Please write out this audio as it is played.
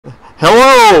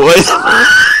Hello!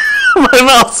 My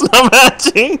mouth's not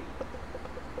matching.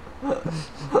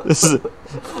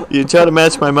 You try to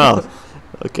match my mouth.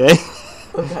 Okay?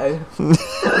 Okay.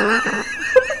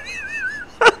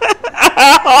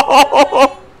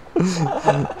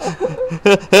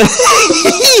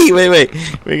 Wait.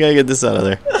 We gotta get this out of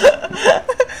there.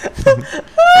 Oh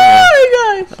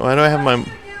my gosh. Why do I have my...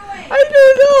 I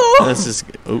don't know. Let's just...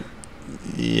 Oh.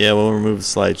 Yeah, we'll remove the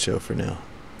slideshow for now.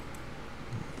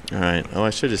 Alright. Oh,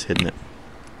 I should have just hidden it.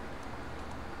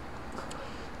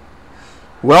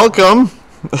 Welcome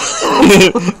to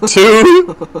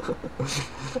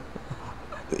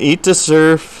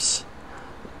Eat2surf's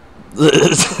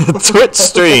Twitch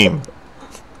stream.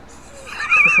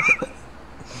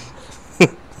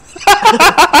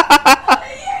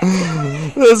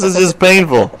 This is just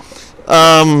painful.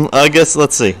 I guess,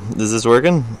 let's see. Is this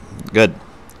working? Good.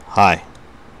 Hi.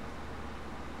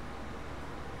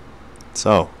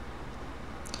 So,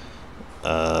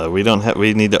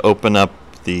 we need to open up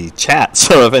the chat,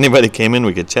 so if anybody came in,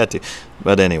 we could chat to.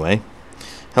 But anyway,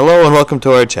 hello and welcome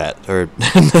to our chat. Or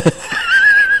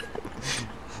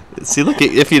see, look,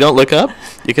 if you don't look up,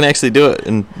 you can actually do it,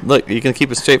 and look, you can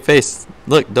keep a straight face.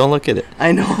 Look, don't look at it.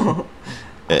 I know.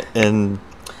 And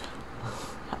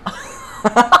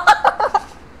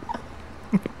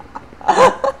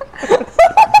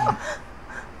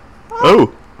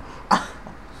oh.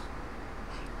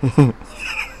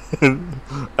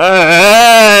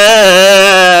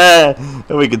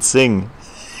 We could sing.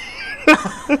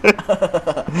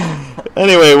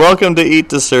 Anyway, welcome to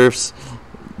Eat2surf's.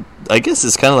 I guess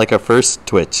it's kind of like our first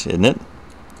Twitch, isn't it?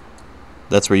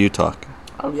 That's where you talk.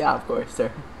 Oh yeah, of course,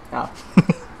 sir. Yeah.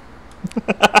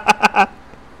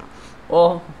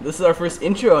 Well, this is our first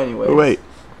intro anyway. Wait.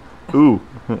 Ooh.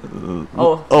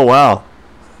 Oh wow.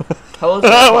 Hello.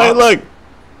 Oh, wait, look.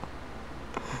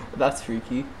 That's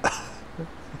freaky.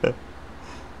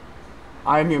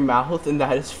 I'm your mouth, and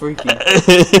that is freaky.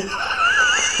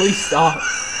 Please stop.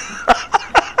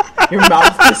 Your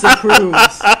mouth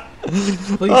disapproves.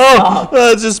 Please stop.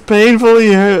 That's just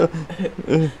painfully.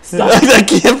 Stop. I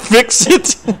can't fix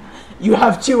it. You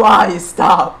have 2 eyes.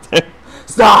 Stop.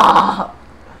 Stop.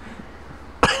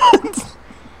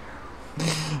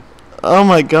 Oh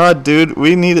my god, dude.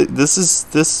 We need it.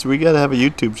 We gotta have a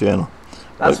YouTube channel.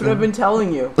 That's what I've been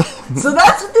telling you. So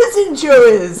that's what this intro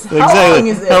is. How Exactly. long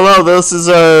is it? Hello, this is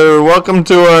our welcome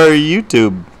to our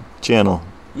YouTube channel.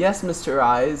 Yes, Mr.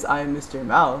 Eyes, I am Mr.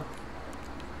 Mouth.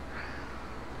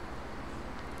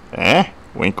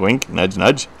 Wink, wink, nudge,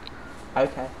 nudge.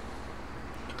 Okay.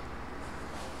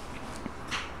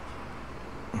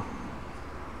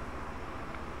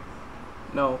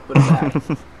 No, put it back.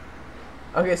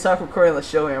 Okay, stop recording. Let's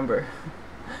show Amber.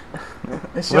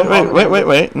 Let's show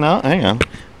Wait. No, hang on.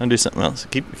 I'll do something else.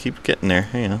 Keep getting there.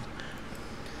 Hang on.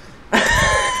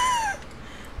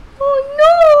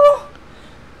 Oh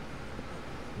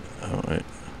no! Oh wait.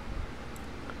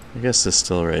 I guess this is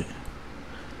still right.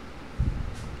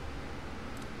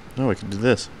 No, we can do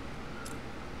this.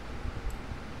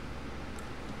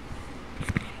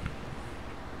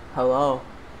 Hello.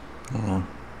 Oh.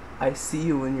 I see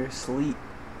you in your sleep.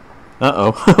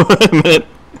 Uh-oh. Wait a minute.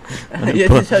 You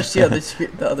have to touch the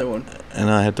other one.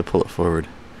 And I have to pull it forward.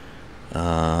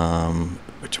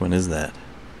 Which one is that?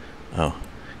 Oh.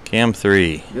 Cam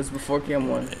 3. This is before Cam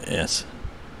 1. Yes.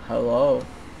 Hello.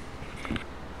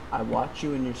 I watch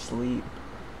you in your sleep.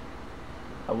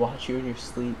 I watch you in your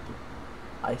sleep.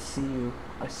 I see you.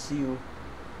 I see you.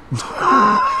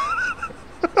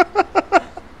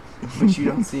 But you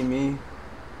don't see me.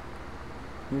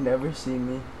 You never see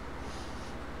me.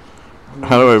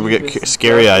 How do we get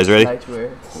scary eyes? Ready?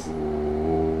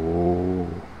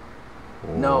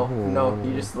 No,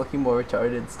 you're just looking more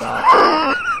retarded.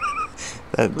 Stop.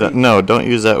 No, don't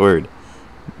use that word.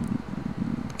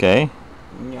 Okay?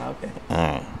 Yeah, okay.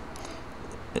 Alright.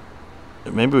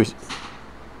 Maybe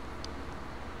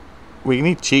we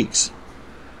need cheeks.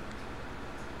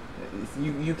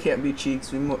 You can't be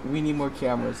cheeks. We need more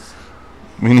cameras.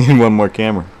 We need one more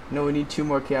camera. No, we need 2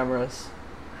 more cameras.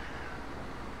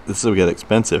 This will get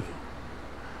expensive.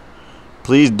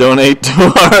 Please donate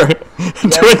to our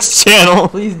Twitch channel.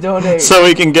 Please donate. So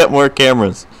we can get more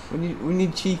cameras. We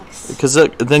need cheeks. Because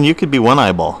then you could be one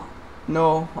eyeball.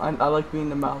 No, I like being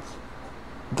the mouth.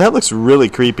 That looks really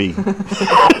creepy.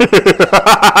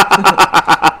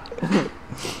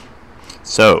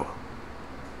 So,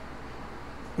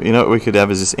 you know what we could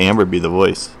have is just Amber be the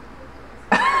voice.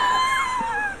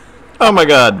 Oh my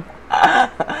god.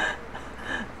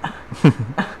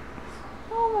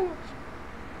 Oh my gosh.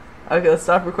 Okay, let's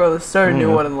stop recording. Let's start a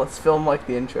new one and let's film like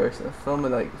the intro. So film it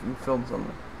like you film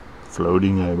something.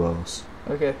 Floating eyeballs.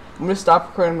 Okay, I'm gonna stop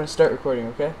recording. I'm gonna start recording.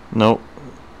 Okay. Nope.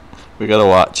 We gotta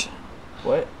watch.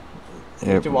 What?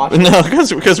 Yeah. To watch? No,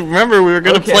 because remember we were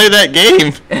gonna play that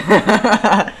game.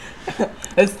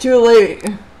 It's too late.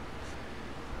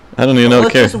 I don't even know.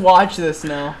 Let's just watch this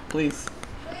now, please.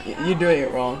 You're doing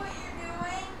it wrong.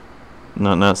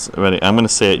 No, ready. I'm gonna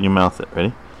say it in your mouth.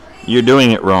 Ready? You're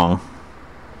doing it wrong.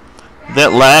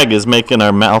 That lag is making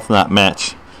our mouth not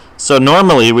match. So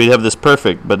normally we'd have this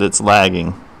perfect, but it's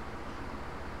lagging.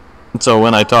 So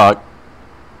when I talk,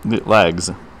 it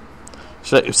lags.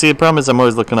 See, the problem is I'm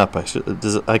always looking up.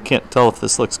 I can't tell if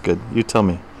this looks good. You tell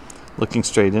me. Looking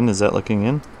straight in, is that looking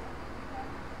in?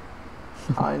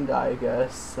 Kinda, I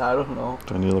guess. I don't know.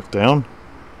 Do I need to look down?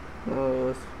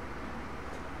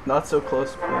 Not so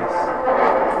close, please.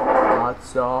 Not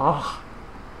so.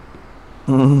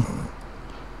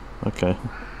 Okay.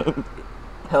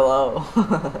 Hello.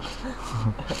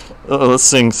 Let's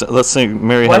sing.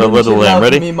 Mary Had a Little Lamb.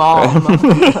 Ready? Me, Mom.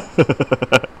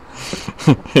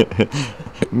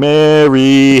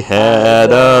 Mary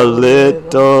had a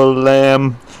little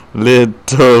lamb,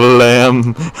 little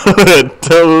lamb,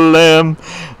 little lamb.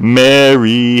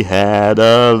 Mary had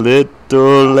a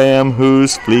little lamb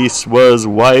whose fleece was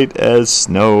white as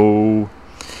snow.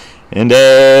 And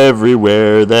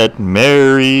everywhere that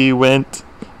Mary went,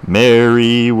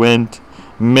 Mary went,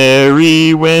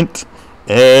 Mary went.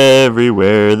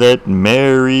 Everywhere that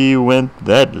Mary went,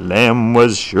 that lamb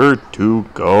was sure to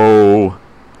go.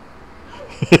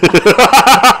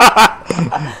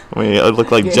 I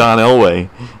look like John Elway.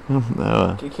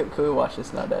 Can we watch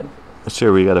this now, Dad?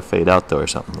 Sure, we gotta fade out though, or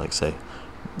something like say,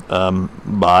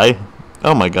 bye.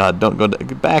 Oh my God! Don't go.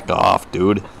 Back off,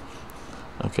 dude.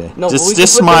 Okay. No,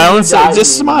 just smile and say,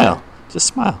 just smile. Just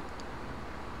smile.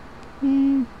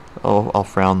 Oh, I'll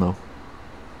frown though.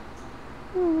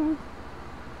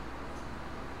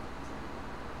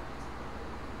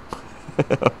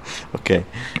 Okay.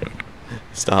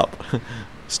 Stop.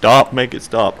 Stop. Make it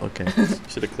stop. Okay.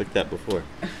 Should have clicked that before.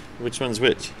 Which one's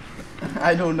which?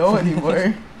 I don't know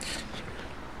anymore.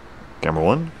 Camera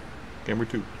 1. Camera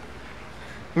 2.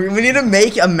 We need to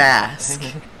make a mask.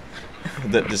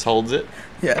 That just holds it?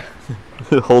 Yeah.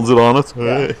 It holds it on us?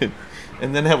 Yeah.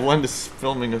 And then have one just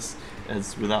filming us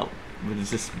as without, but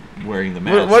it's just wearing the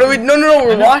mask. What are we? No,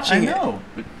 we're watching it. I know,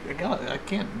 but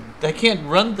I can't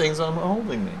run things on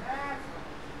holding me.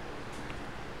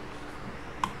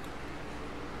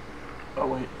 Oh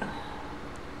wait.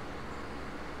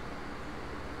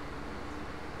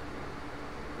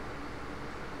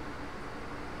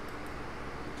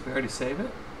 Did we already save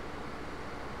it?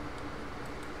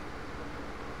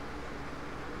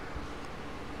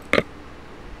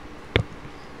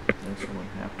 There's someone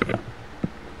happy.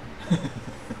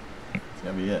 It's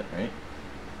gotta be it, right?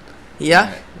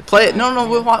 Yeah. Play it. No,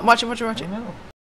 we'll watch it. I know.